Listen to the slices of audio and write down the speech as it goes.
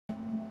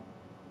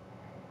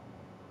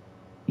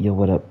Yo,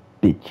 what up,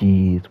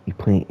 bitches? We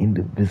playing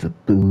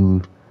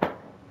Indivisible.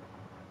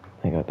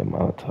 I got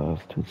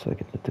demonetized 2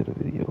 seconds into the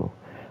video.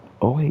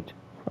 Oh wait,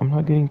 I'm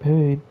not getting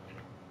paid.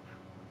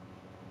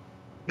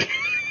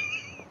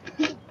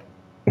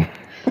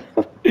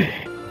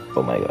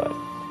 Oh my god,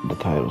 the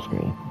title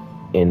screen,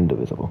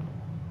 Indivisible.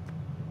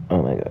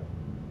 Oh my god.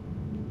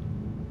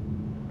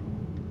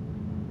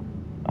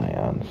 I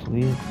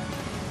honestly,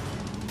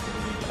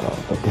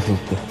 but this is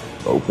the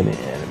opening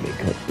anime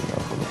cutscene.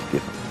 I'm gonna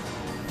skip.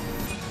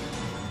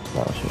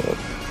 I'll shut up.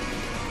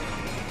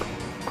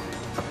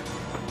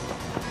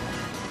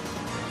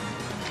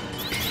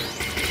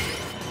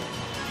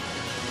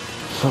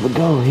 So the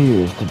goal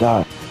here is to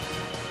die.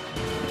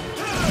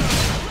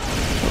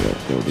 So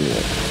let's go do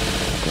that.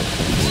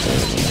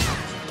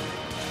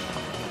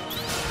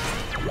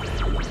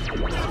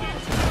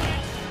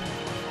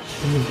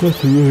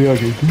 That's really all I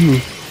can do.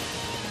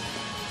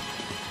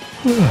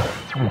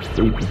 I'm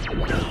sleepy. It's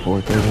like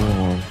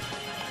 4:31.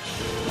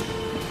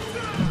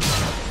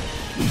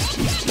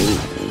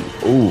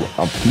 Ooh,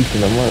 I'm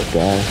piecing them up,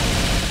 guys.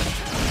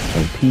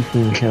 I'm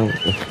piecing him.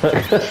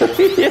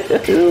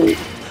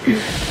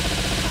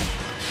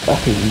 I'm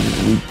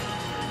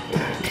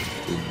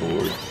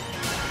bored.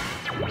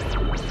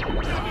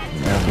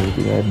 Now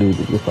everything I do is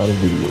look out a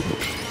video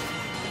book.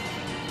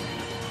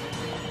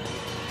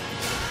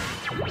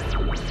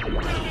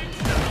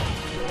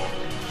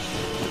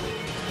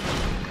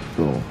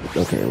 Boom.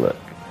 Okay, look.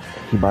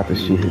 He about to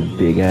shoot his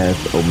big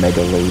ass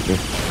Omega laser.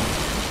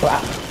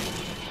 Wow.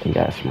 He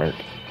got a smirk.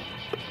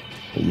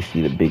 And you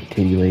see the big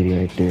titty lady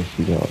right there?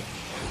 She go.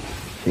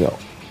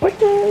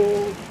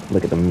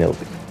 Look at the milk.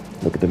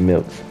 Look at the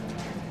milks.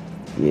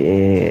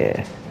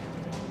 Yeah.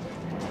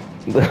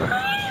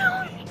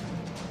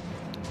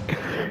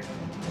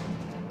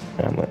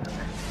 I'm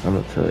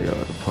gonna tell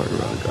y'all the part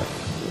where I got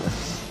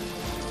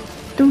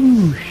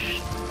douche.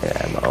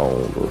 Yeah, my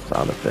own little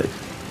sound effects.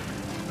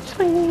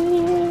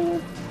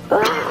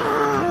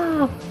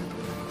 Ah!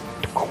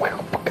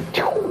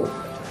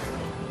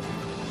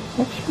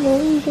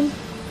 Explosion.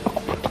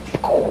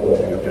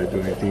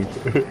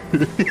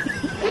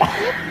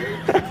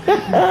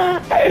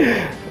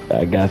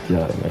 I got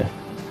y'all, man.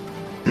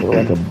 Look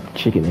like a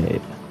chicken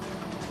head.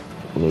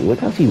 Look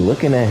how she's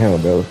looking at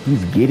him, bro.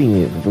 He's getting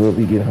it before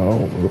we get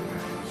home, bro.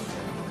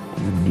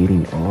 He's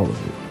getting all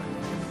of it.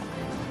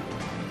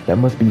 That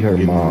must be her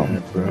mom.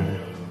 That, bro.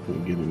 We'll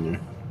get in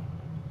there.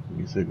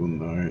 You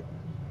second, alright.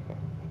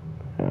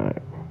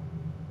 Alright.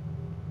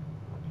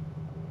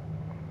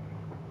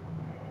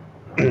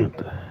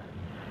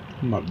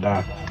 I'm about to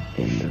die.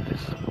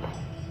 Indivisible.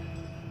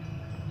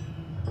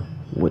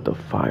 With a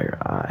fire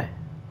eye.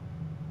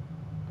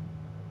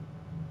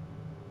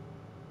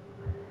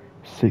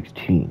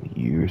 16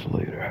 years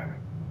later.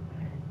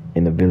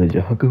 In the village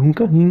of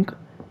Hunka.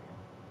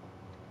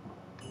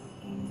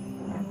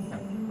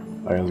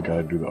 I just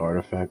gotta do the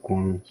artifact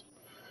ones.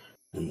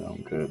 And now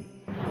I'm good.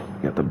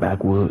 Got the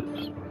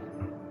backwoods.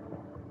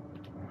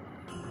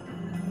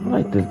 I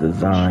like this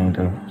design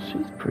though.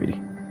 She's pretty.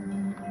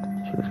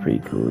 She looks pretty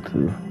cool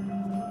too.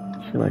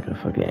 She like a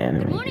fucking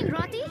anime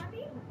character.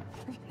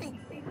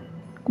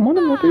 Good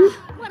morning, Rotty.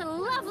 What a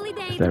lovely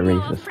day. Is that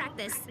racist?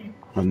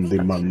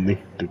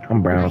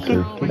 I'm brown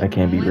too. I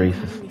can't be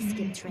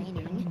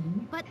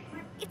racist. But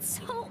it's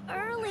so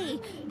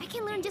early. I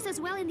can learn just as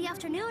well in the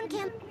afternoon,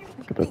 can?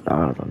 Look at the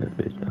thighs on this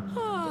bitch though.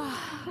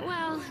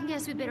 Well,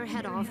 guess we better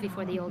head off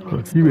before the old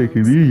man She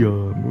making me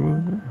yawn,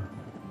 bro.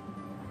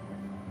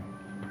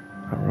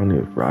 I wonder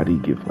if Roddy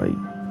give like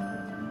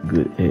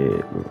good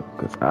head, bro.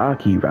 Cause I'll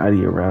keep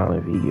Roddy around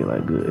if he get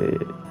like good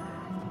head.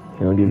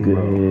 He don't give good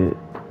head.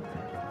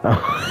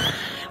 Oh,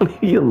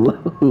 leave me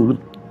alone.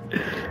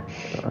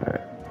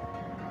 Alright.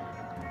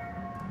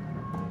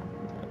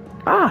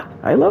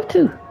 I love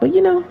to, but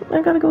you know,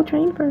 I gotta go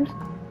train first.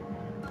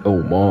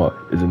 Oh my,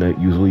 isn't that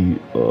usually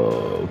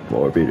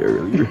far a bit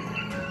earlier?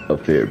 A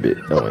fair bit.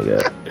 Oh my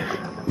god.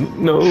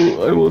 No,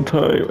 I'm on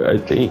time, I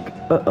think.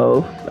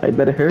 Uh-oh, I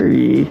better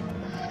hurry.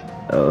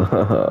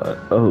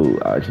 Oh,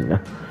 Ajna.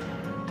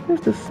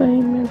 It's the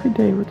same every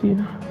day with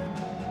you.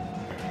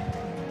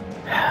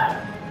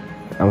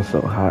 I'm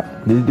so hot.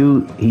 This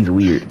dude, he's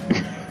weird.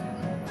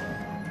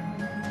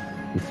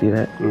 You see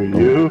that? Who are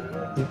you?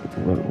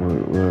 What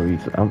are we?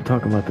 I'm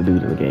talking about the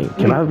dude in the game.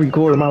 Can I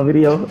record my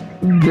video?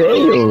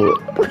 Damn!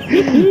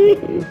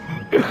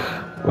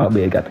 My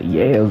man got the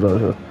yams on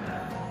him.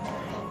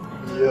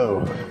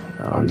 Yo.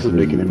 I'm just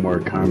making it more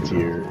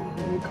contactier,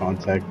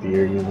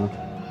 you know?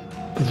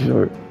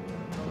 Sure.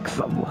 Cause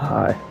I'm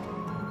high.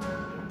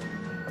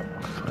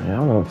 So, yeah,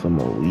 I want some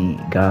more weed,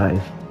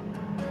 guys.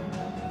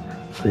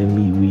 Send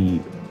me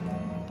weed.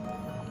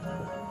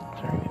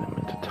 Turning them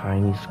into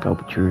tiny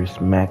sculptures,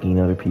 smacking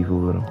other people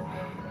with them.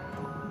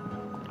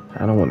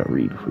 I don't want to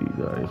read for you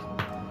guys.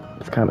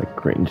 It's kind of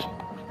cringe.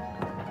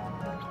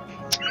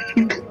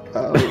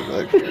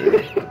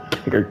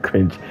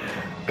 Cringe.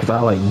 Cause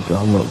I like,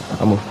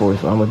 I'm a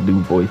force. I'm gonna do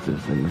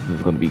voices, and this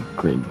is gonna be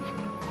cringe.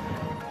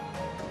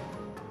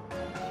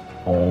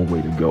 All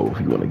way to go if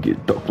you want to get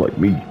stuff like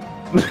me.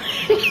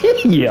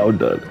 Yeah, I'm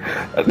done.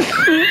 I'm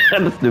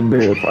just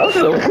embarrassed. I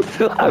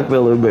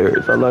feel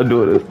embarrassed. I'm not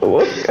doing this no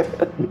more.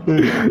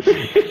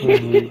 Oh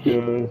my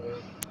god.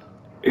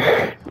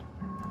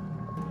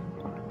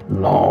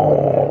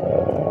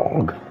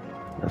 Long.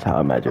 That's how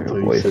I imagine I her thought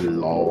you voice. said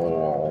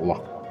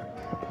lol.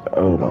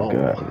 Oh my Lol.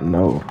 god,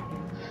 no.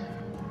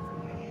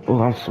 Oh,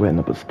 I'm sweating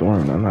up a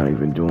storm. I'm not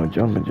even doing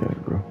jumping jacks,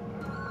 bro.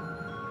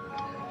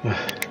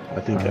 I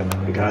think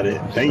I got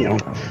it. Damn.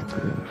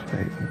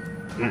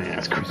 My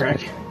ass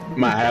cracking.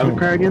 My ass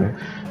cracking?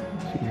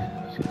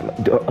 She's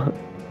like, duh.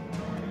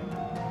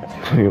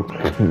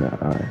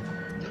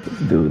 This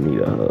dude need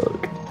a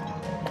hug.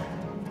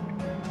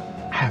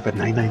 Have a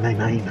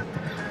 9999.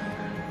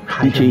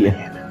 He cheating.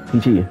 He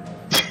cheating.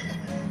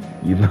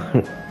 You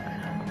know?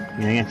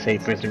 You ain't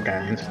safe for some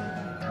guys.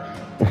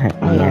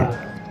 Yeah.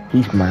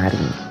 He's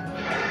smiling.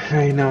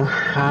 I know.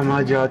 How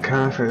my job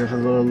conference for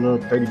a little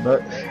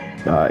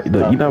 $30. Alright,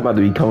 look, you're not about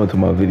to be coming to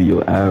my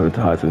video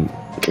advertising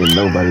and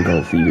nobody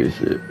gonna see your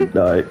shit.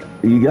 Alright,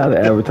 you gotta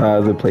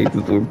advertise in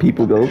places where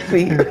people gonna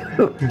see it.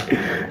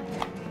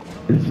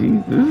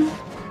 Jesus.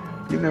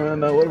 You never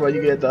know. What about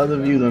you get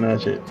 1,000 views on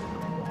that shit?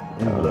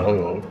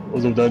 Oh,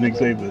 what's up, that nigga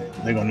say, but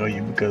they gonna know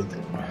you because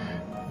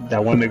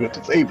that one nigga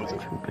to save us.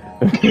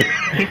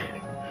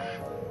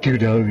 Dude,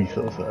 that would be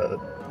so sad.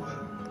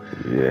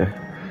 Yeah.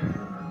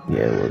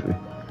 Yeah, it would be.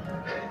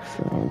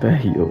 So,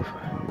 that you.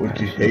 Would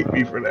you hate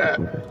me for that?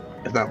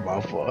 It's not my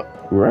fault.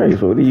 Right,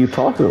 so what are you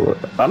talking about?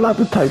 I'm not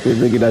the type of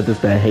nigga that's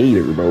just a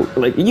hater, bro.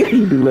 Like, you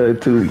can do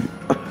that to me.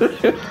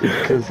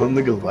 Because some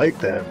niggas like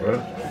that, bro.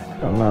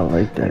 I'm not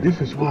like that. This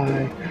is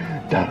why.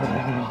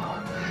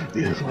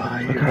 This is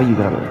why. Look how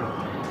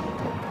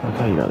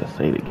you gotta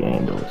say the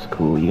game, though. It's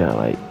cool. You gotta,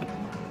 like,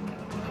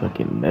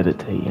 fucking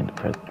meditate and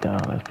press down.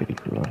 That's pretty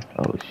cool.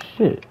 Oh,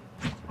 shit.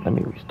 Let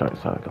me restart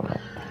so I can,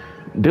 like...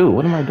 Dude,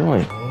 what am I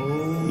doing?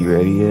 You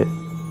ready yet?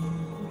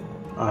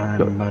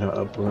 I'm about to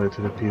upload it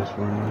to the PS4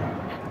 now.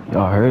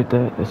 Y'all heard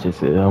that? That's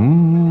just it. Let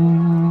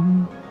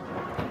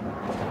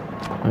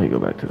me go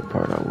back to the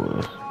part I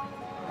was.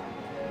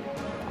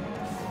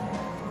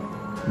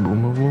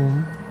 Boom, boom,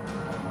 boom.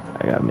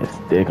 I got Miss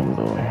Dickums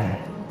over here.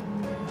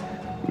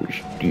 Miss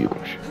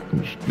Dickums.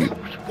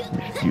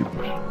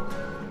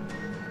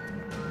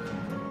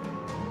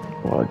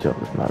 Wall jump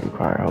does not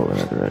require holding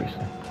that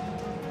direction.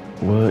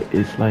 Well,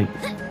 it's like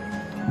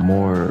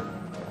more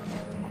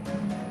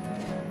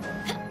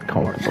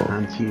comfortable.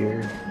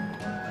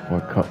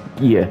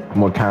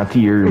 More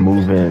contier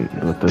moving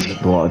with the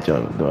wall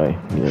jump, right?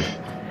 Yeah.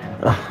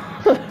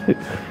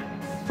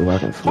 So I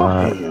can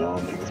slide.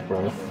 Niggas,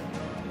 bro.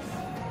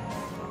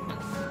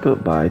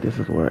 Goodbye. This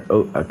is where.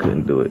 I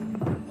couldn't do it.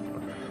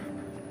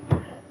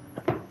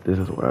 This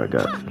is where I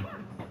got to.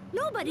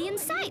 Nobody in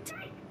sight.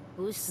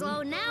 Who's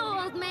slow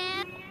now, old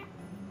man?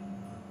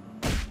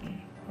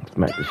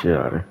 Smack the shit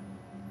out of her.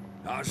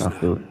 I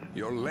feel it.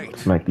 You're late.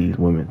 Smack these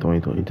women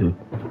 2022.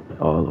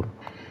 All of them.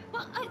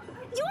 Well,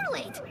 you're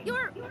late.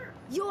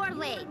 You're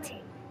late.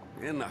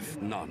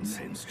 Enough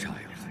nonsense, child.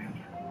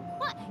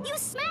 What? You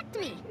smacked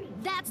me.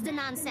 That's the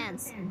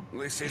nonsense.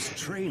 This is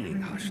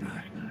training,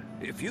 Ajna.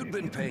 If you'd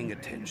been paying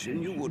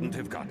attention, you wouldn't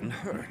have gotten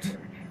hurt.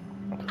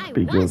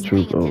 Speak your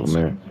truth, old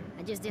man.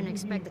 I just didn't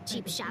expect a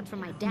cheap shot from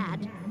my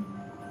dad.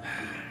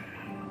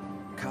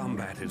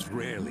 Combat is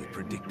rarely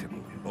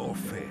predictable or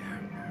fair.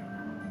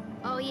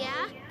 Oh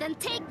yeah? Then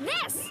take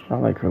this! I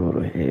like her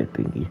little head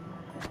thingy.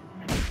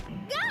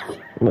 Gah!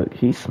 Look,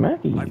 he's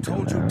smacking you. I've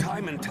told you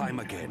time and time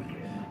again,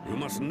 you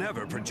must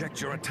never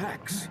project your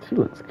attacks. She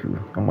looks cool.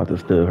 I'm about to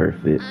steal her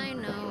fit. I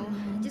know.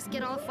 Just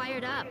get all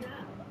fired up.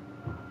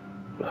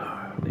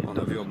 One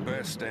of your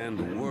best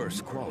and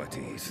worst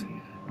qualities.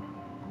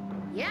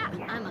 Yeah,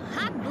 I'm a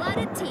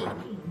hot-blooded teen.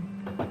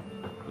 A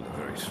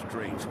very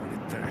strange one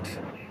at that.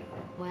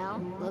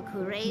 Well, look who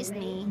raised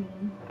me.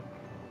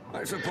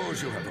 I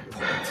suppose you have a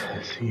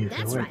point.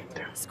 That's right.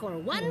 Score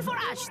 1 for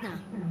Ajna.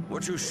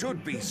 What you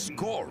should be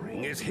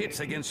scoring is hits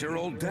against your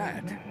old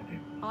dad.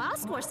 Oh, I'll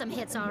score some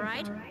hits, all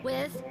right.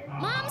 With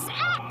Mom's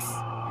ex.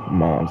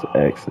 Mom's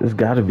ex. It's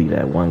gotta be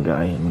that one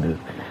guy in this.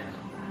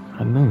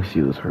 I knew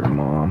she was her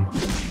mom.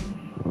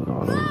 With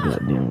all those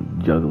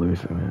goddamn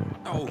jugglers and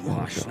Oh,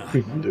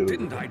 Ajna.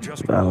 Didn't I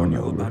just I don't warn you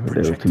know. about They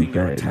was too projecting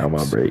your fast. Now my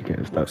attacks? brain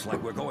can't stop. Looks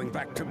like we're going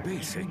back to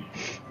basic.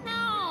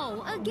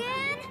 No,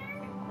 again?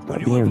 When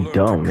you Being have learned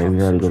dumb, to maybe we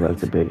gotta go back to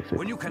concentrate, basics.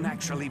 when you can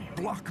actually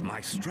block my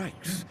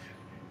strikes,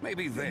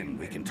 maybe then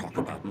we can talk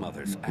about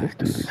Mother's This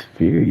dude acts. is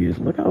furious.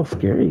 Look how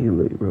scary he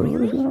look, bro.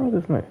 What is wrong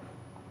with this man?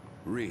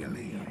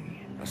 Really,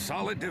 a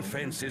solid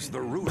defense is the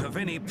root of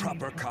any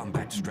proper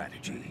combat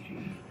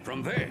strategy.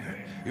 From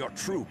there, your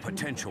true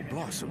potential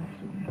blossom.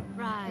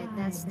 Right,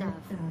 that stuff.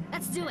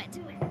 Let's do it.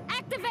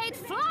 Activate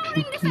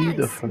flowering The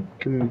defense.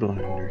 fucking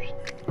blinders.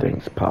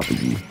 Thanks, Papa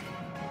G.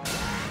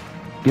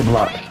 Get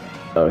blocked.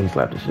 Oh, he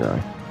slapped the shit out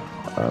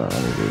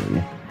of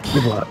me.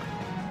 Get blocked.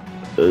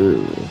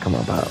 Come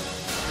on, Pop.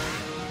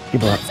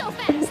 Get Not blocked. so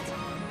fast.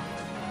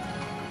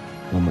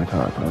 One more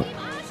time, Pop. Team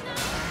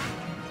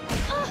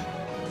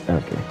Ajna.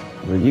 Okay.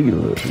 But you get a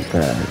little too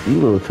tired. You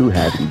a little too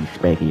happy to be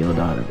spanking your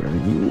daughter, bro.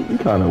 You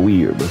kind of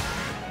weird, bro.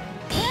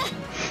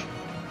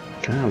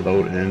 Can I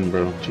load in,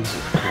 bro?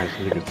 Jesus Christ,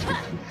 nigga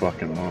took too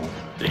fucking long.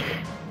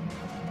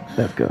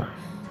 Let's go.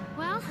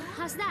 Well,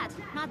 how's that?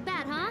 Not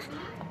bad, huh?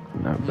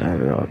 Not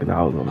bad at all, because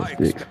I was on the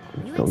sticks.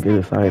 You Don't get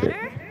expect excited.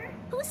 better?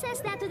 Who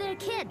says that to their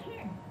kid?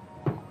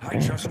 I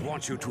just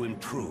want you to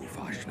improve,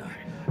 Ajna.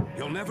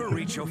 You'll never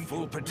reach your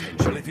full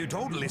potential if you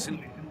don't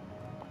listen.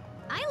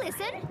 I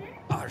listen.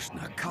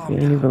 Ajna, You calm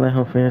ain't even down. let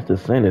her finish the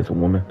sentence,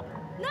 woman.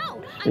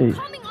 No, Hey. I'm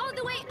coming all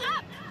the way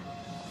up.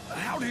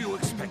 How do you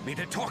expect me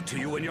to talk to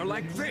you when you're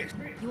like this?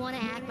 You want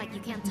to act like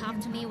you can't talk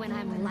to me when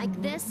I'm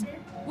like this?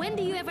 When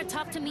do you ever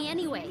talk to me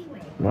anyway?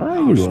 Why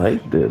are you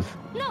like this?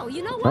 No,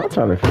 you know what? I'm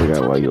trying to figure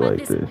out why Talking you about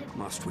like this.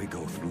 Must we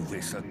go through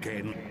this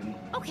again?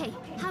 Okay,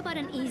 how about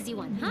an easy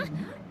one, huh?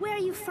 Where are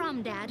you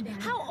from, Dad?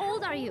 How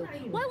old are you?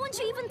 Why won't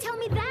you even tell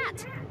me that?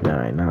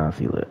 Alright, now I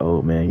see like,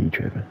 oh man, you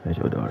tripping. That's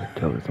your daughter.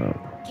 Tell her something.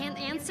 Can't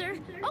answer?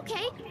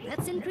 Okay,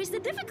 let's increase the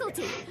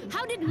difficulty.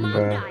 How did Mom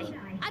Bruh. die?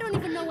 I don't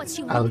even know what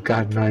she I looked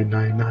got like.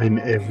 999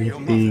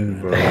 everything,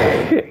 bro.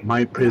 My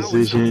Now is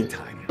precision not the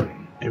time.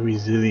 and Then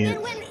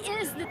resilience. when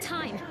is the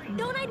time?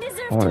 Don't I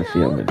deserve I want to to see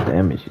how know? much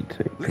damage you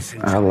take.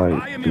 Listen, I John,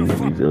 like I am the your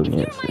father. If you're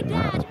resilience my and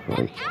dad, I then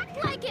like,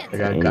 act like it. I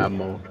got Hey. God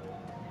mode.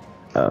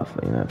 I'll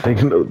say not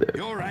taking no damage.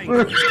 Your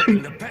anger is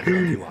getting the better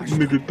of you, Ajna.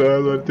 Nigga thought I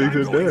was I'm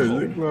taking going that.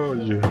 home. What's wrong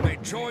with you? You may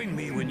join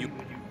me when you...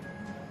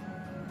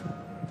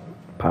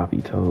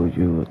 Poppy told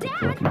you what the fuck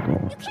Dad, he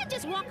doing. you can't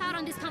just walk out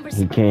on this He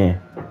conversation.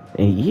 can.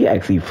 And he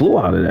actually flew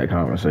out of that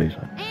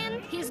conversation.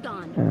 And he's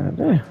gone. God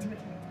damn.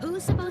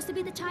 Who's supposed to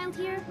be the child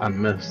here? I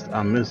missed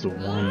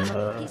one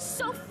He's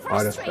so artifact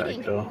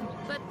frustrating. though.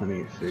 But Let me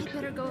you fix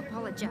better it. go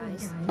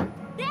apologize.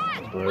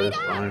 Dad, But wait it's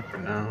up! fine for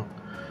now.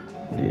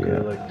 Yeah,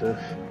 Good like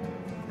this.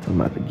 I'm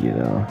about to get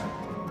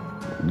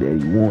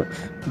Daddy wants,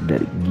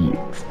 Daddy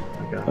gets.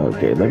 I got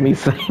Okay, my let me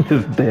say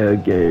this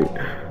damn game.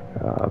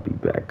 I'll be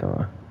back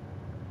on.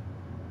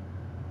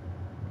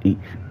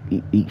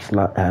 Each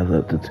slot has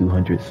up to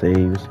 200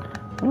 saves.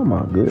 Oh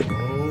my goodness.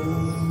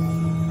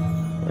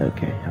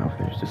 Okay, I'll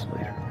finish this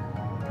later.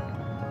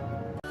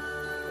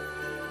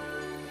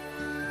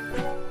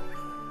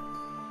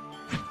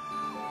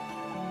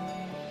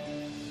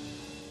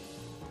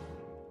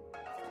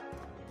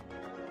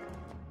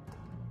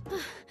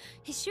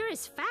 He sure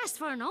is fast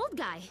for an old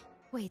guy.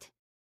 Wait,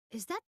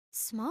 is that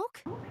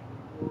smoke?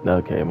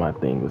 Okay, my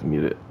thing was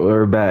muted.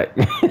 We're back.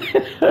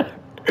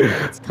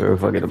 We're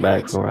fucking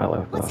back from where I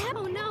left What's off.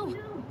 happening? Oh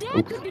no, Dad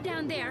Oops. could be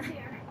down there.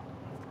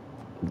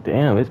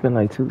 Damn, it's been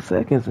like 2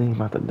 seconds and he's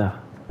about to die.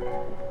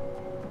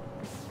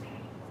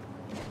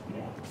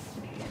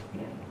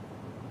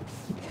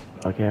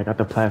 Okay, I got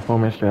the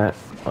platforming strat.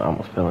 I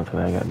almost fell into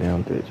that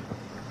goddamn ditch.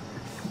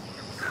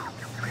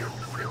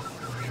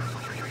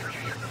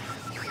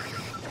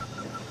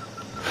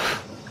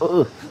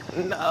 Ugh,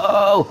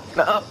 no,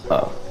 no.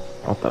 Oh,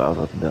 I thought I was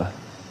about to die.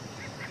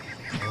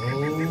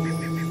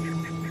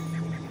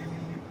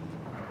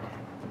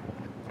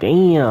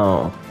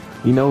 Damn.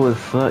 You know what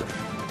sucks?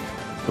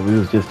 So we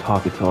was just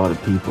talking to all the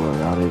people and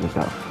now they just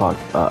got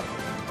fucked up.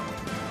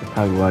 That's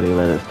probably why they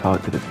let us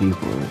talk to the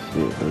people and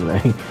shit. So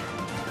like,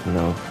 you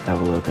know,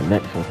 have a little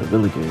connection with the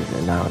villagers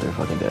and now they're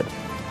fucking dead.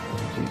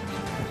 Jesus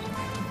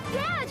Christ.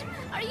 Dad,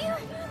 are you?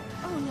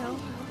 Oh no,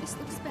 this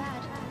looks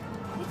bad.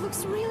 It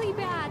looks really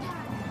bad.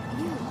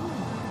 You?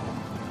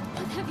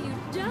 What have you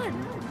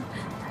done?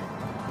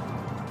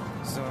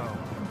 So,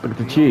 Look at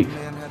the the cheeks. old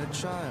man had a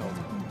child.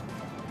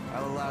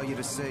 I'll allow you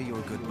to say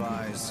your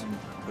goodbyes,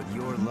 but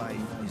your life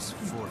is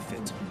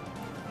forfeit,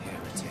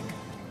 heretic.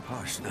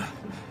 Ajna.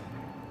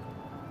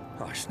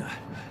 Ajna,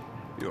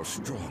 you're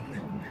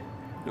strong.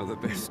 You're the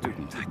best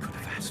student I could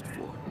have asked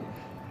for.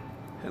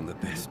 And the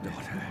best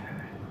daughter.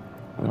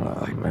 I know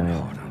Oh, I've been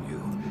man. hard on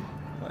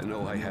you. I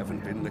know I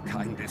haven't been the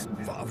kindest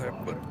father,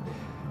 but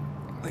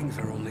things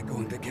are only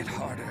going to get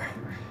harder.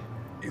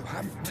 You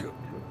have to.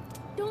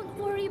 Don't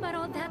worry about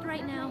all that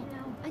right now.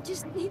 I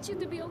just need you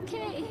to be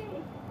okay.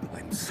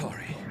 I'm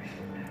sorry.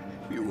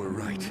 You were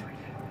right.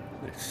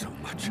 There's so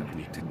much I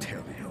need to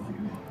tell you.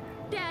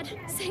 Dad,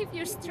 save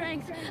your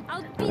strength.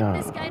 I'll beat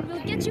this guy and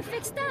we'll get you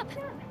fixed up.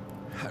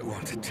 I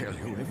want to tell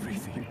you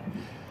everything.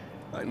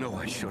 I know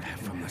I should have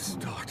from the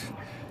start.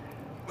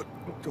 But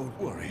don't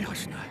worry,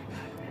 Ajna.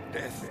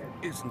 Death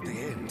isn't the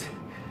end.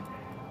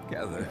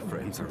 Gather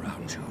friends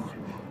around you.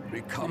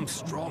 Become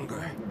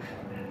stronger.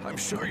 I'm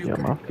sure you Yeah,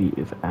 can... my feet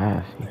is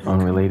ashy.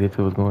 Unrelated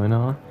to what's going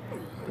on.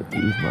 But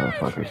these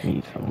motherfuckers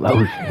need some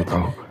lotion,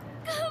 bro.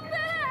 Come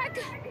back!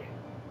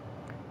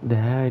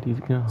 Daddy's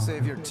gone.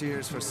 Save your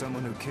tears for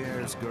someone who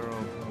cares, girl.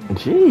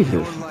 Jesus.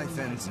 Your life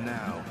ends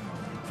now,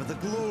 for the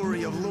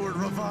glory of Lord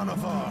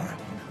Ravanavar.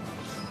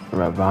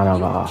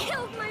 Ravanavar.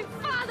 Killed my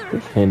father!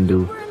 This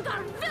Hindu. We're in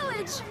our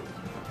village!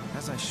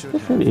 As I should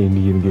It's have. an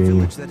Indian A game.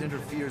 village that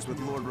interferes with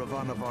Lord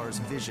Ravanavar's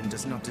vision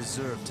does not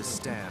deserve to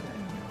stand.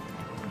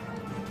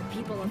 The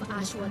people of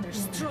Ashwood are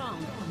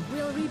strong.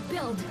 We'll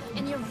rebuild,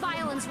 and your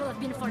violence will have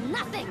been for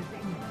nothing.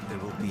 There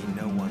will be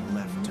no one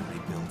left to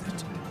rebuild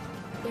it.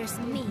 there's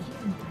me.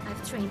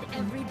 I've trained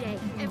every day,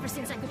 ever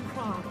since I could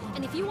crawl.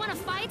 And if you want to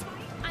fight,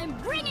 I'm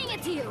bringing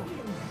it to you!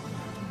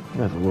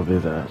 Let's whoop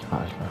his ass,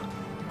 Ajna.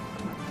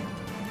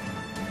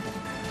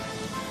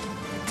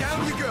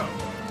 Down we go!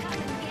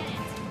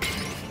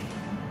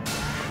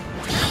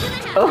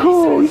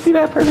 Oh, you see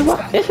that person?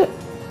 What is it?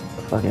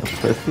 Fucking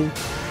pussy.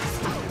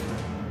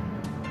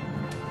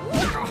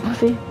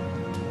 Pussy?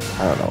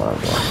 I don't know what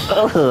I'm doing.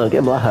 Oh,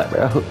 get blocked,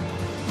 bro.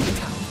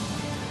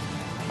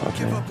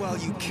 Okay. Give up while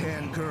you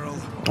can, girl.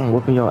 I'm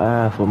whooping your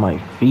ass with my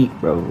feet,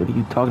 bro. What are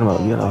you talking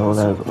about? You got a whole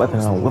ass weapon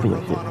and I'm whooping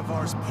your shit.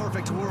 Our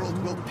perfect world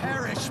will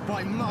perish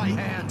by my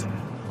hand.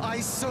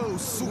 I so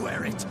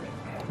swear it.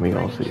 We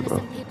gonna see, bro.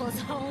 People's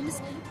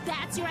homes?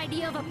 That's your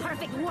idea of a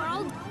perfect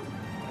world?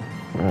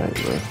 Alright,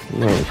 bro.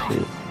 You ain't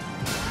shit.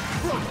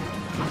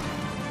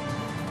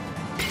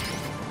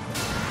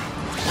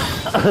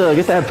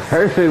 Get that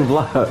perfect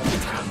block.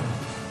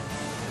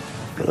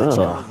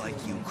 Ugh.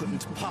 Like you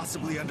couldn't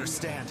possibly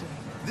understand.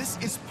 This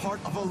is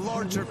part of a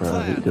larger Bro,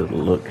 plan. he just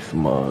looks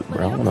smug,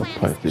 bro. I wanna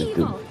punch this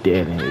dude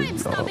dead in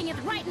his jaw. Stopping it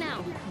right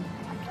now.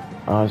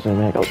 Oh shit,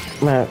 man. Oh,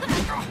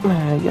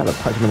 man, you gotta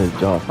punch him in his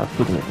jaw. Stop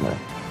shooting it, man.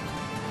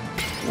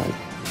 Like,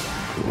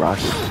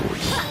 rocket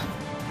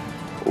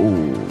shit.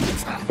 Ooh.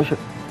 Oh shit.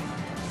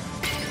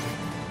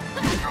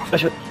 Oh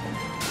shit.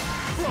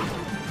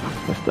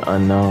 What's the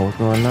unknown? What's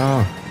going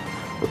on?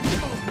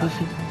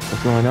 Pussy.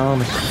 What's going on,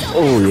 man?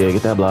 Oh yeah,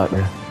 get that block,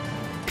 man.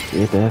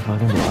 Get that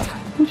fucking block.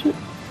 Oh shit.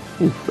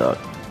 You suck.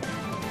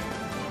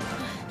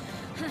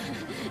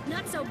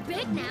 Not so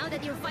big now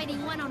that you're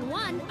fighting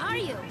one-on-one, are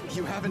you?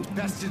 You haven't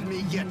bested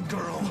me yet,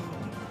 girl.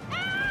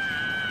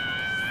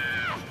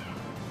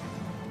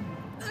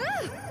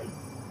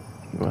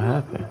 What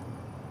happened?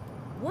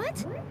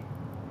 What?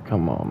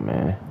 Come on,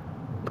 man.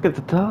 Look at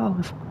the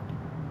dolls.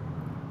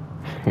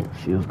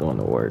 She was going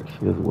to work.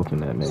 She was whooping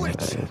that man's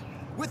Witch! ass.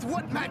 With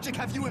what magic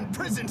have you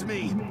imprisoned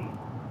me?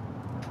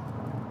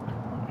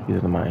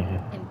 He's in my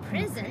head.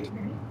 Imprisoned?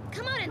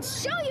 Come on and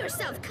show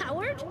yourself,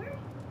 coward!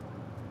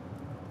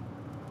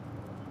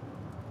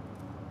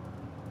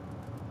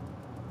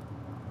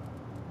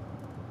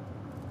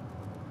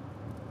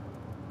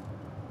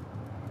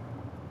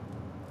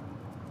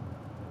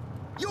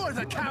 You're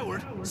the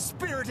coward,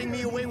 spiriting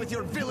me away with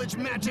your village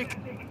magic.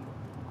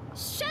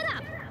 Shut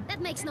up!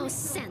 That makes no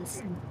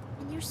sense.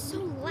 And you're so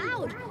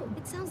loud.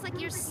 It sounds like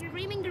you're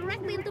screaming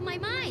directly into my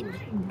mind.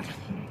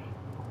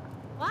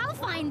 Well, I'll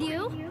find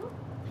you.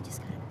 I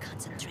just gotta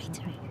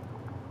concentrate.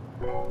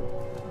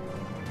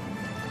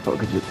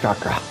 Look at your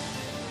chakra.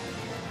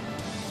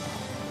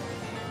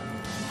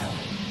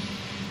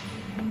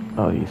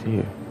 Oh, he's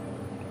here.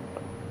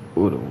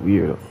 What a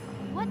weirdo.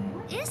 What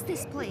is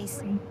this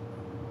place?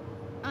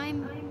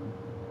 I'm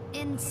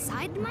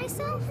inside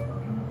myself?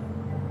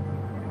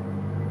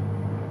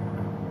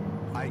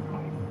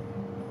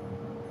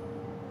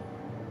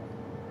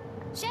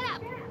 Shut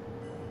up!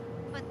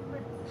 But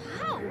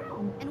how?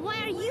 And why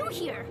are you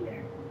here?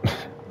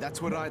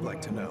 That's what I'd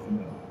like to know.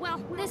 Well,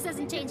 this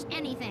doesn't change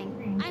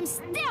anything. I'm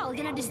still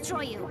gonna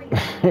destroy you.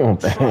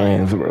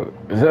 Thanks, bro.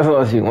 That's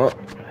what you want.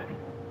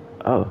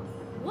 Oh.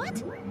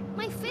 What?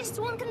 My fists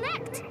won't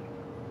connect.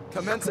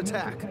 Commence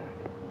attack.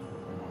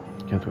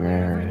 Guess we're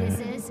Whatever in this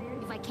is,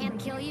 if I can't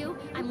kill you,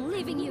 I'm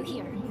leaving you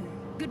here.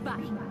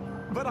 Goodbye.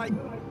 But I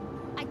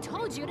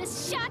told you to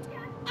shut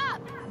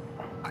up!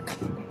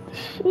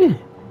 Shit.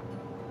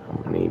 I'm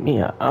gonna need me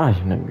an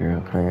Ajna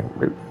girlfriend,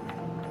 bro.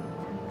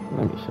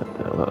 Let me shut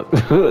that up.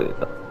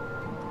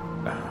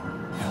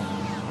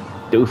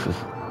 Deuces.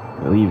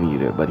 I'm leaving you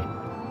there, buddy.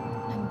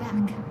 I'm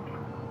back.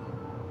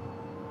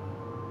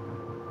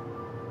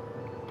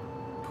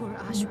 Poor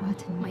Ashwat,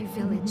 my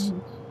village,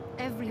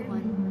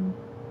 everyone.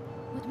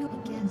 What will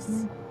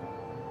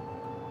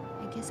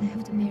I guess I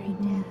have to bury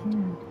Dad.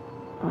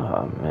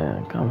 Oh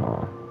man, come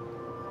on.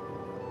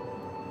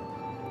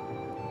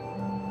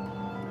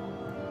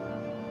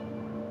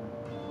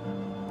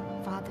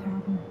 Father,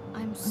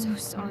 I'm so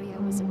sorry I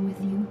wasn't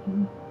with you.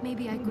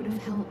 Maybe I could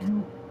have helped.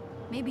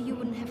 Maybe you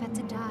wouldn't have had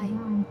to die.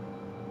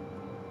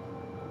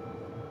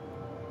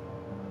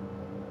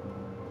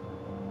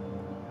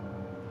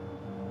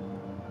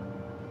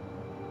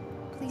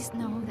 Please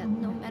know that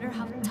no matter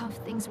how tough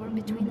things were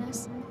between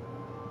us,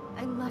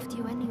 I loved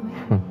you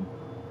anyway.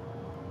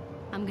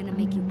 I'm gonna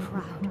make you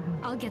proud.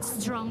 I'll get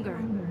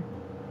stronger.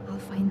 I'll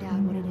find out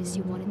what it is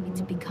you wanted me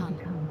to become.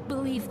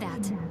 Believe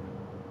that.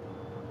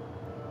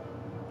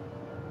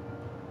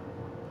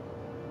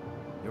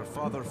 Your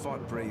father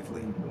fought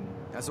bravely.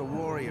 As a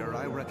warrior,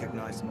 I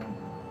recognize him.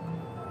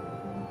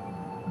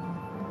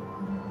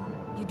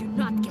 You do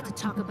not get to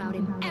talk about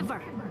him,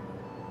 ever!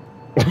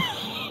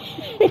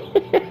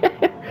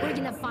 We're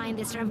gonna find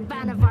this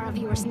Ravanavar of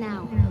yours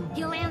now.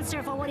 He'll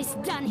answer for what he's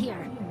done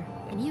here.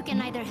 And you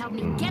can either help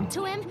me get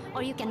to him,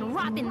 or you can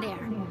rot in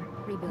there.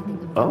 Rebuilding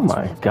the Oh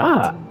my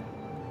god.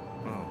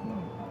 Oh,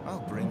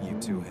 I'll bring you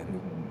to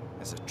him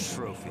as a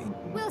trophy.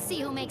 We'll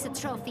see who makes a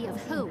trophy of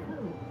who.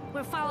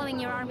 We're following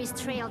your army's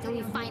trail till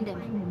we find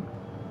him.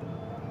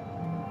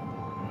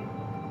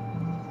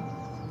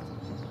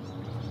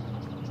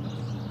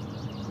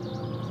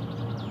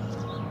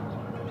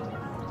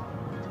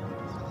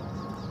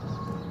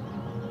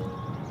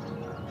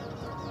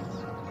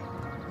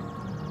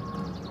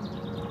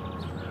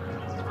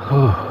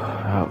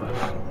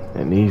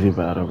 an easy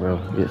battle, bro.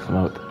 Get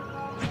smoked.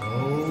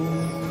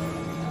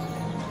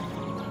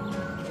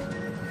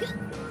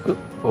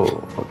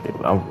 Oh, okay.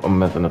 I'm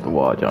messing up the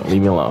wall jump.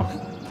 Leave me alone.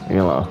 Leave me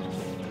alone.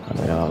 I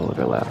know y'all look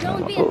at last time.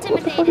 Don't be What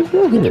the fuck is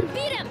intimidated. We this? can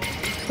beat him.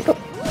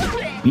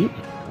 Beat?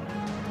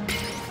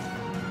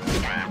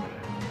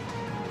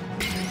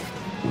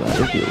 Nah,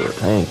 this is a little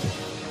tanky.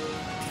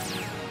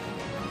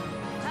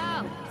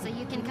 Oh, so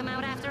you can come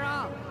out after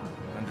all.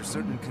 Under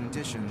certain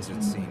conditions,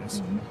 it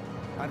seems.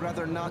 I'd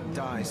rather not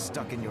die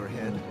stuck in your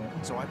head,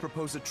 so I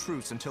propose a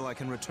truce until I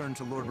can return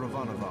to Lord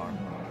Ravanavar.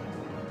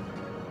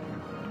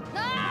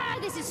 Ah,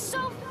 this is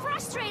so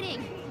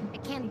frustrating. I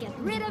can't get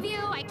rid of you,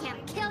 I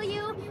can't kill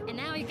you, and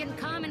now you can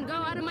come and go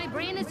out of my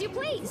brain as you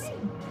please.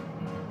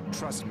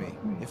 Trust me,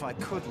 if I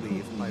could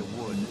leave, I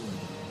would.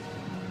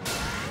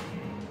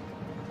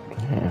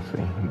 Yeah,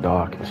 see,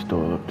 Doc can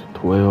store up to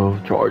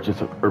 12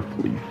 charges of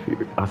earthly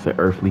fear. I said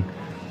earthly,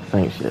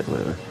 same shit,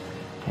 whatever.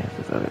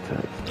 Cancels other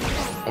attacks.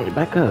 Hey,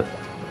 back up.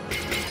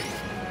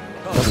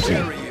 Double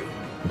team.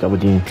 Double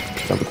team.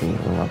 Double team.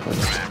 What am I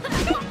putting?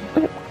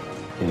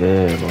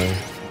 Yeah, boy.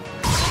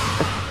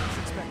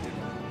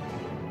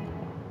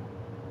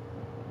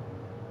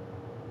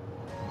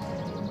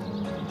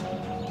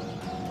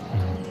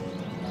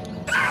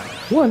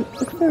 One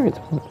experience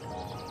point.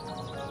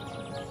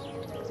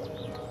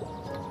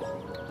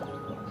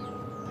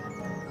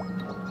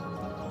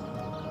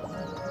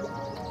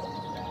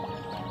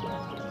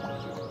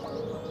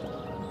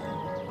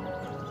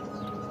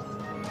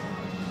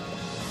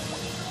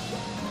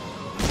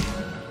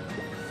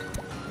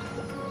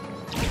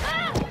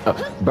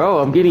 Bro,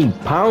 I'm getting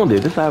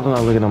pounded. This happens when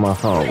I'm looking at my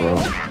phone, bro.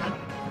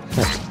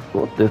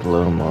 What this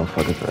little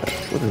motherfucker's at?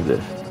 What is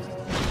this?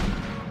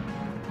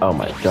 Oh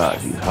my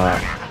gosh, he's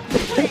hot.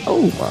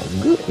 Oh my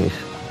goodness.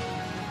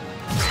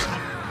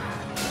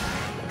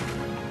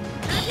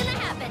 What's gonna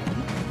happen?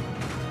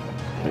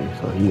 Okay,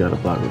 so he gotta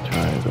block the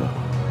triangle.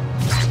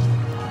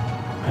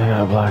 I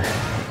gotta block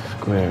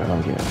square.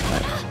 I'm getting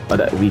that. Oh,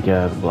 that weak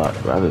ass block.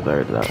 Bro, I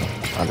deserve that one.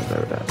 I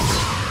deserve that.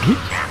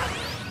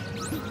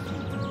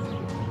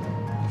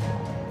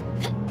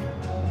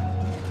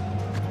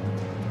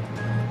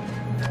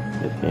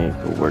 This game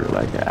could work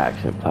like an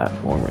action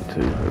platformer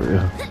too, for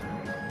real.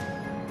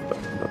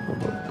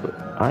 But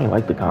I ain't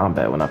like the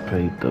combat when I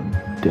played the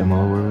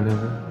demo or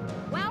whatever.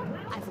 Well,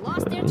 I've lost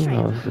But their you know,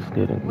 trail. it's just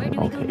getting Where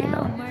do we go okay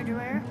now, now.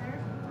 murderer?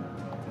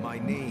 My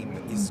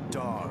name is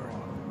Dar.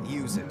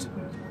 Use it.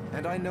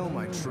 And I know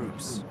my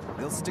troops.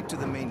 They'll stick to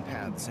the main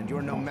paths, and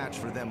you're no match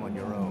for them on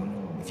your own.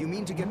 If you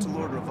mean to get to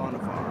Lord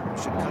Ravanavar,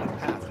 you should cut a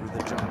path through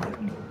the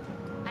jungle.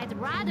 I'd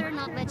rather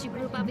not let you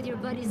group up with your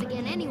buddies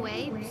again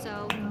anyway,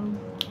 so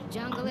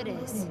jungle it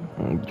is.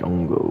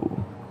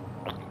 Jungle.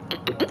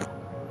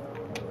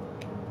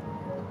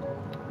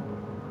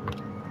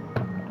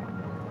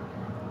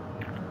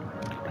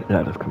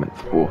 That is coming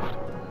fourth.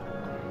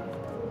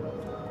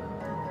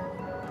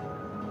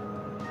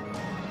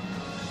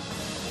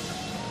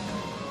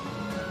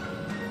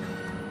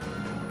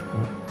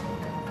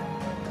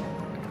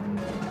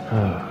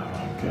 Oh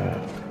my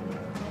god.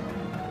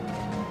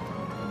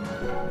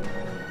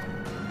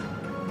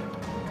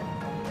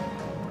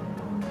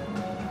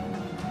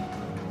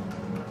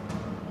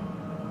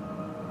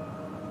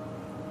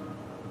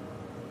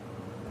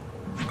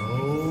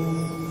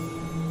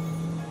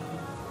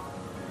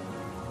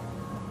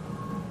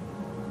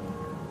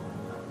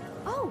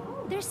 Oh,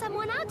 there's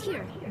someone out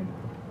here.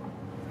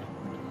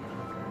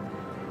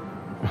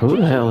 Who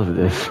the hell is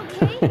this?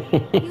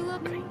 Okay? You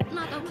look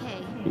not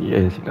okay.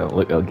 Yes, you don't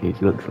look okay.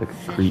 She looks like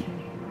a creep.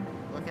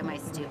 Look at my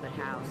stupid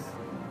house.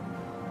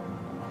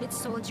 Did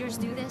soldiers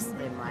do this?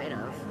 They might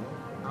have.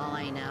 All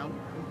I know,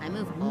 I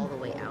moved all the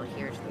way out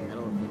here to the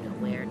middle of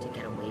nowhere to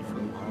get away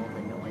from all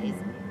the noise.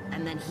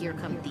 And then here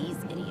come these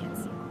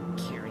idiots,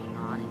 carrying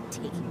on and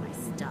taking my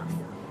stuff.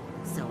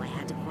 So I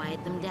had to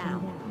quiet them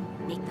down,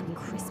 make them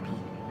crispy,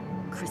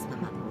 crisp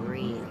them up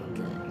real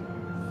good.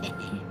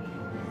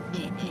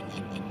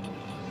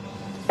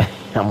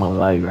 I'm gonna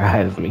like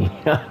rise me.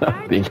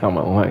 I think I'm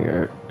gonna like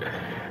her.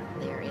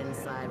 They're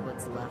inside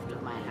what's left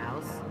of my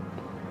house.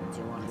 Do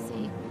you want to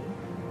see?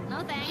 No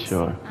thanks.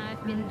 Sure.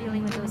 I've been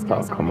dealing with those Oh,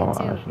 guys all come on,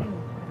 night too. Ajna.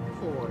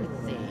 Poor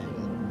thing.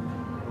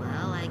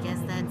 Well, I guess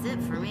that's it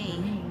for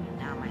me.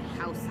 Now my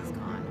house is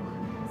gone.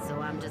 So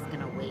I'm just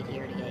gonna wait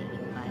here to get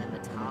eaten by a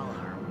Vitala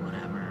or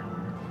whatever.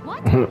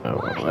 What? Oh,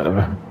 Why?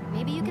 whatever.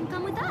 Maybe you can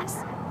come with us.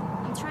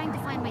 I'm trying to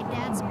find my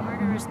dad's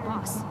murderer's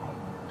boss.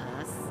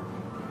 Us?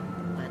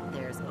 But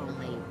there's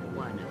only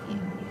one of you.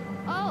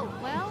 Oh,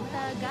 well,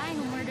 the guy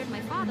who murdered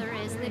my father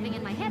is living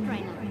in my head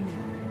right now.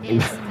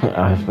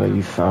 Ajna,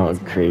 you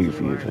sound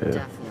crazy You're as hell.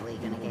 definitely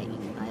gonna get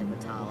eaten by a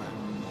Vitala.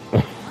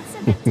 What's a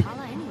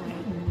Vitala anyway?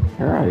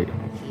 Alright.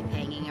 Keep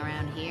hanging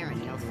around here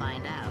and you'll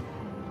find out.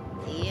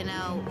 You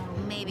know,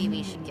 maybe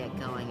we should get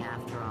going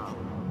after all.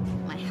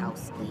 My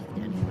house leaked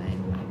anyway.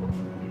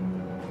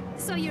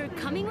 So you're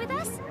coming with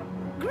us?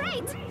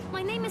 Great!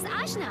 My name is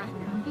Ajna.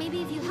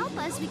 Maybe if you help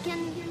us, we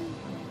can...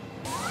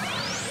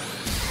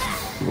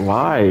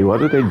 Why? Why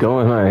did they go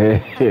in my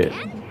head?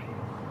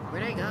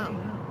 Where'd I go?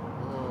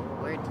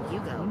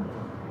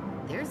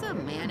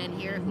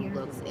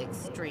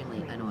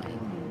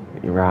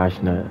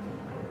 Rajna.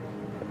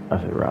 I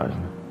said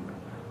Rajna.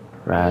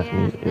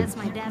 Razmi Yeah, is that's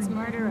my dad's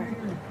murderer.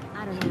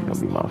 I don't know. gonna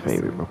his be my name.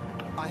 favorite, bro.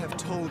 I have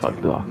told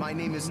Fuck you, off. my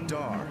name is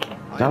Dar.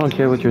 I don't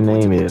care what your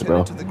name is,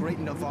 bro. To the great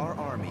Navarre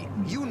army,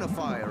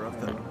 unifier of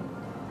the...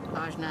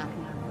 Ajna,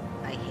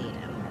 I hate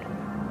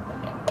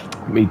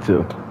him. Me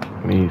too.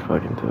 Me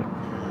fucking too.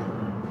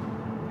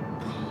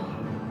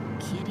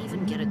 Can't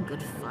even get a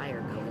good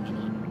fire going in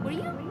him. Were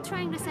you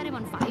trying to set him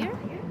on fire?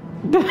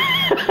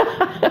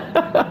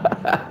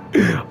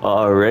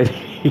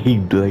 Already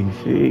blank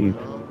shade.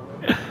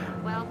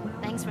 Well,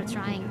 thanks for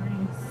trying.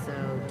 So,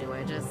 do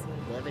I just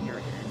live in your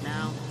head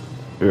now?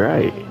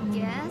 Right. I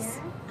guess.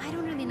 I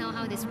don't really know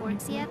how this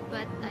works yet,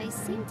 but I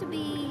seem to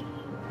be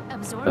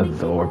absorbing.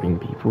 Absorbing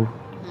people.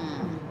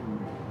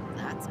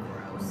 That's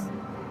gross.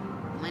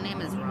 My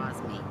name is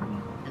Rosmi,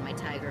 and my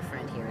tiger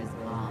friend here is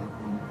Mom.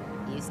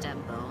 He used to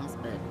have bones,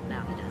 but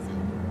now he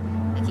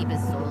doesn't. I keep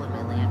his soul in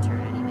my lantern,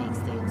 and he makes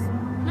things.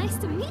 Nice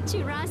to meet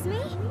you,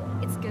 Razmi.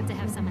 It's good to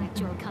have some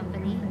actual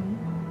company.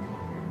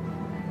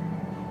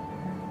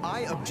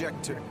 I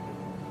object to...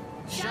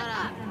 Shut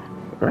up!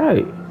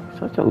 Right.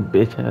 Such a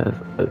bitch ass.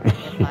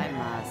 If I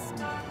must.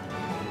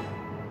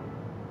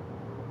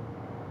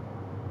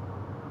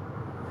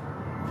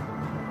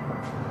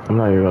 I'm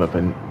not even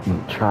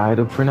gonna try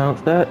to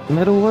pronounce that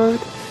middle word,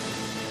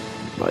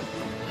 but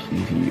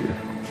she's here.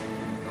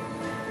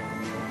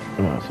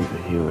 Oh, she's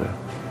a healer.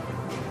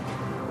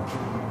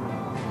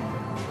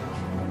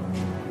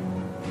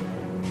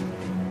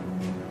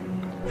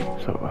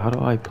 So how do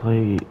I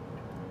play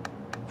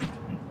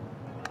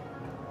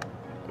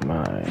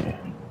my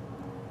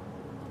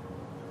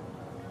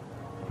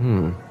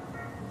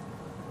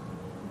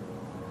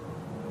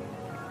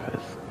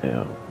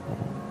Pastel.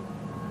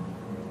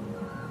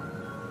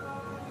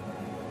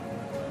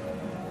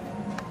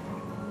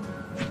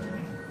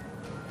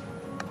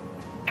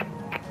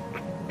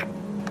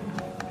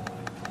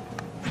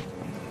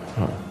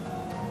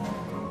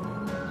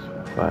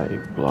 If I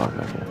block, I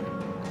guess.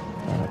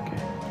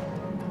 Okay.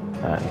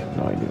 I have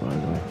no idea what I'm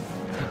doing.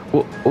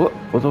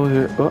 What's over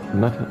here? Oh,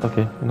 nothing.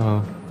 Okay,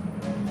 no.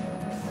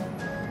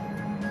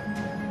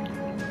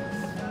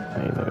 I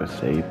ain't got a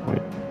save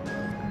point.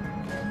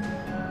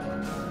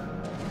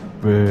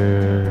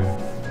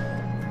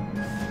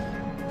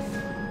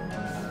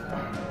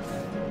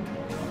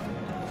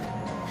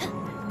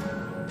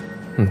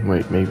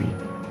 Wait, maybe.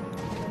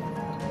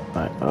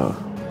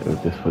 It was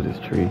just for this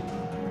tree.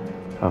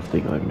 I was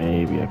thinking like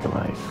maybe I could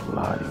like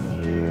slide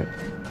in here.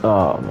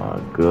 Oh my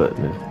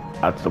goodness.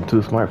 I'm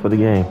too smart for the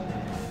game.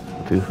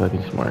 I'm too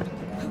fucking smart.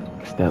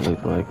 That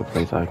looks like a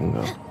place I can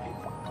go.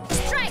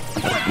 Strike!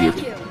 Thank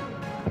you!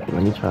 Okay,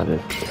 let me try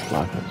this.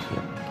 Block that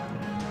shit.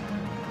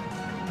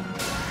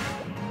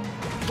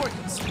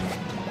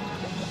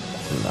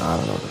 Nah, I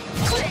don't know.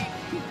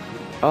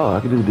 Oh, I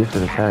can do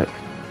different attacks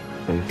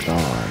based on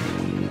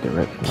the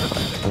direction of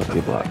my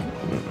get blocked.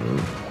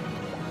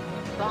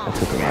 I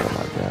took a lot of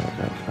my damage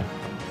actually.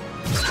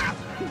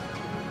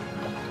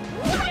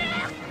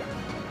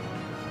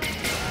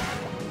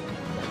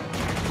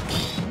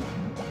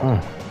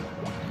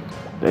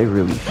 They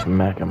really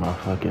smacking my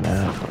fucking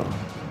asshole.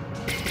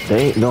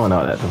 They ain't doing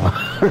all that to my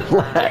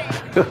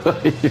relax.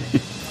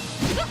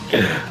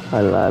 I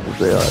lied to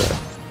say all that.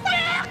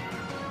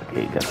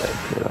 Okay, got that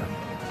kill.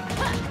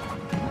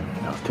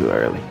 That was too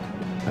early.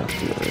 That was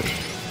too early.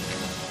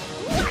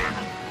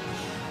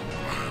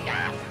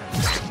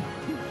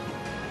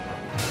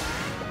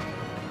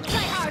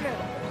 Try harder!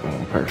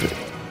 Perfect.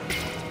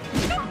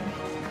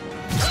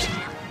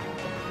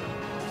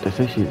 They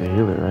say she's a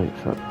healer, right?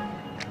 So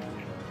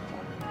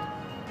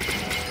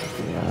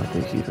yeah, I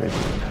think she's ready to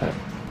attack.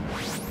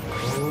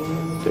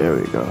 There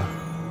we go.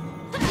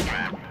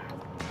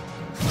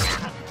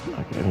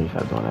 Okay, let me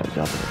start doing that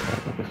jumping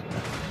attack with this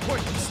one.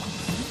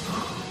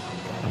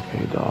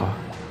 Okay, doll.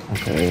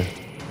 Okay.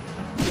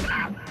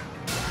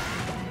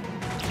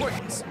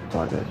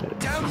 Block that shit.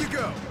 Down you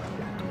go.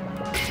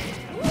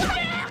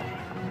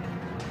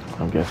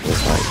 I'm guessing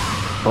it's like,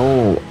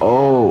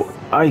 oh,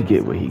 I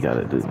get what he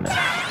gotta do now.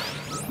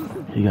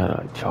 He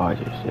gotta charge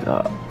his shit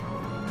up.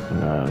 You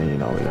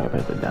know, we gotta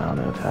press the down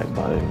and attack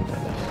button and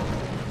then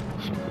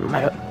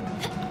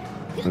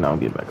no,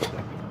 get back up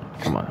there.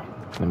 Come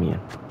on. Let me in.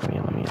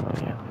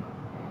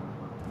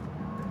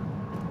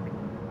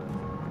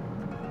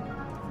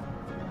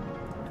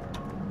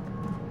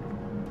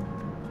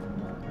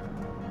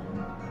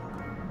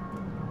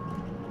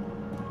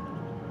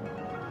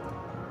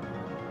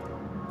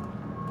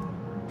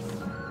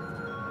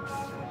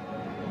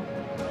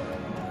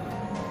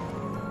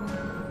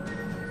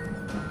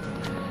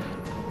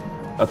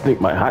 I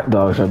think my hot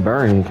dogs are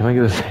burning. Can I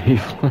get a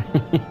save?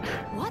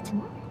 What?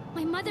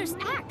 My mother's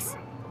axe!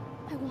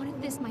 I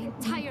wanted this my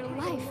entire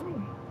life.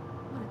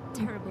 What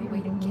a terrible way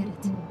to get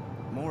it.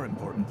 More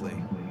importantly,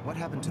 what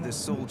happened to this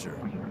soldier?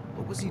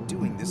 What was he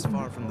doing this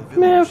far from the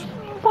Man, village?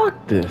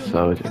 fuck this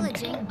soldier.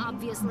 Pillaging,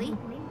 obviously.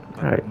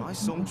 Alright. My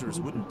soldiers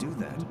wouldn't do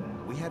that.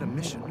 We had a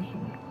mission.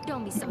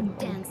 Don't be so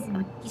dense.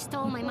 He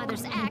stole my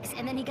mother's axe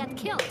and then he got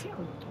killed.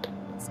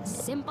 It's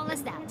as simple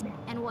as that.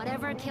 And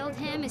whatever killed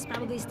him is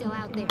probably still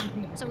out there.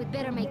 So we'd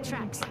better make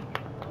tracks.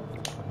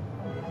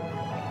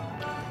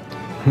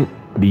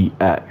 The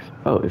axe.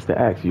 Oh, it's the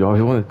axe. You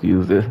always wanted to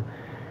use this.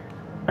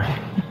 I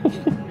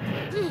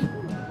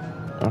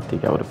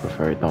think I would have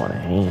preferred throwing a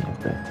hand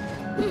instead.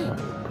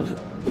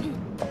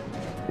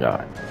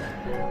 Alright.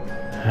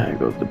 There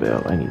goes the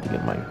bell. I need to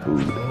get my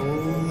food.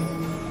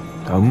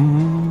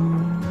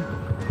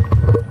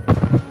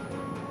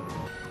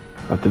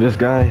 After this,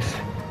 guys,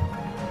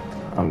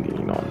 I'm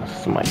getting on the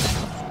smite.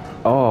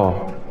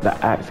 Oh, the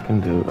axe can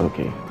do.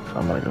 Okay, so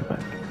I'm gonna go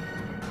back.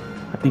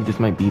 I think this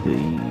might be the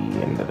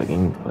end of the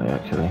gameplay,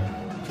 actually.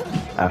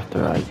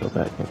 After I go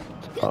back and...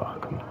 Oh,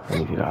 come on. Let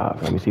me see the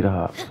hops. Let me see the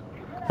hops.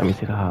 Let me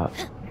see the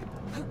hops.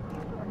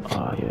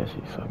 Oh, yeah,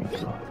 she's fucking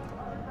slow.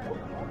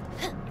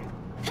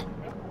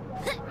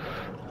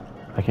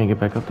 I can't get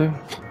back up there?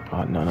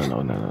 Oh,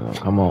 no.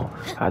 Come on.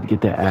 I have to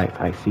get that axe.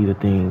 I see the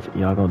things.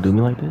 Y'all gonna do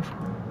me like this?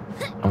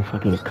 I'm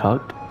fucking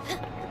cucked.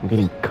 I'm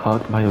getting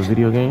cucked by a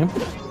video game?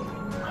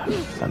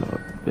 Son of a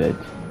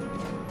bitch.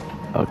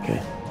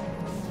 Okay.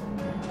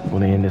 I'm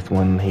gonna end this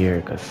one here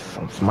because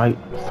some smite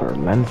Sir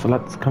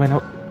Lancelot's coming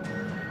out.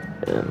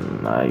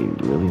 And I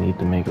really need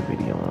to make a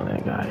video on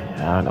that guy.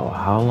 I don't know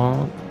how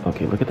long.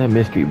 Okay, look at that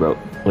mystery, bro.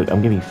 Look,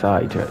 I'm getting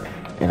sidetracked.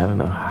 And I don't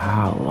know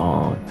how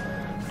long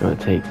it'll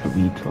take for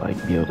me to like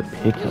be able to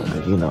pick him.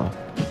 Because, you know,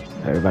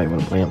 everybody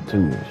wanna play him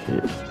too and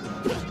shit.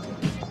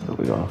 So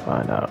we're gonna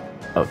find out.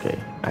 Okay,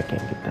 I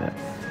can't get that.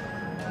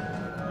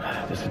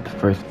 This is the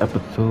first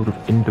episode of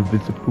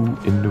Indivisible.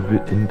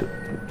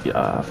 Yeah,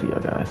 I'll see y'all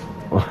guys.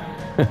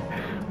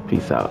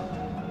 Peace out.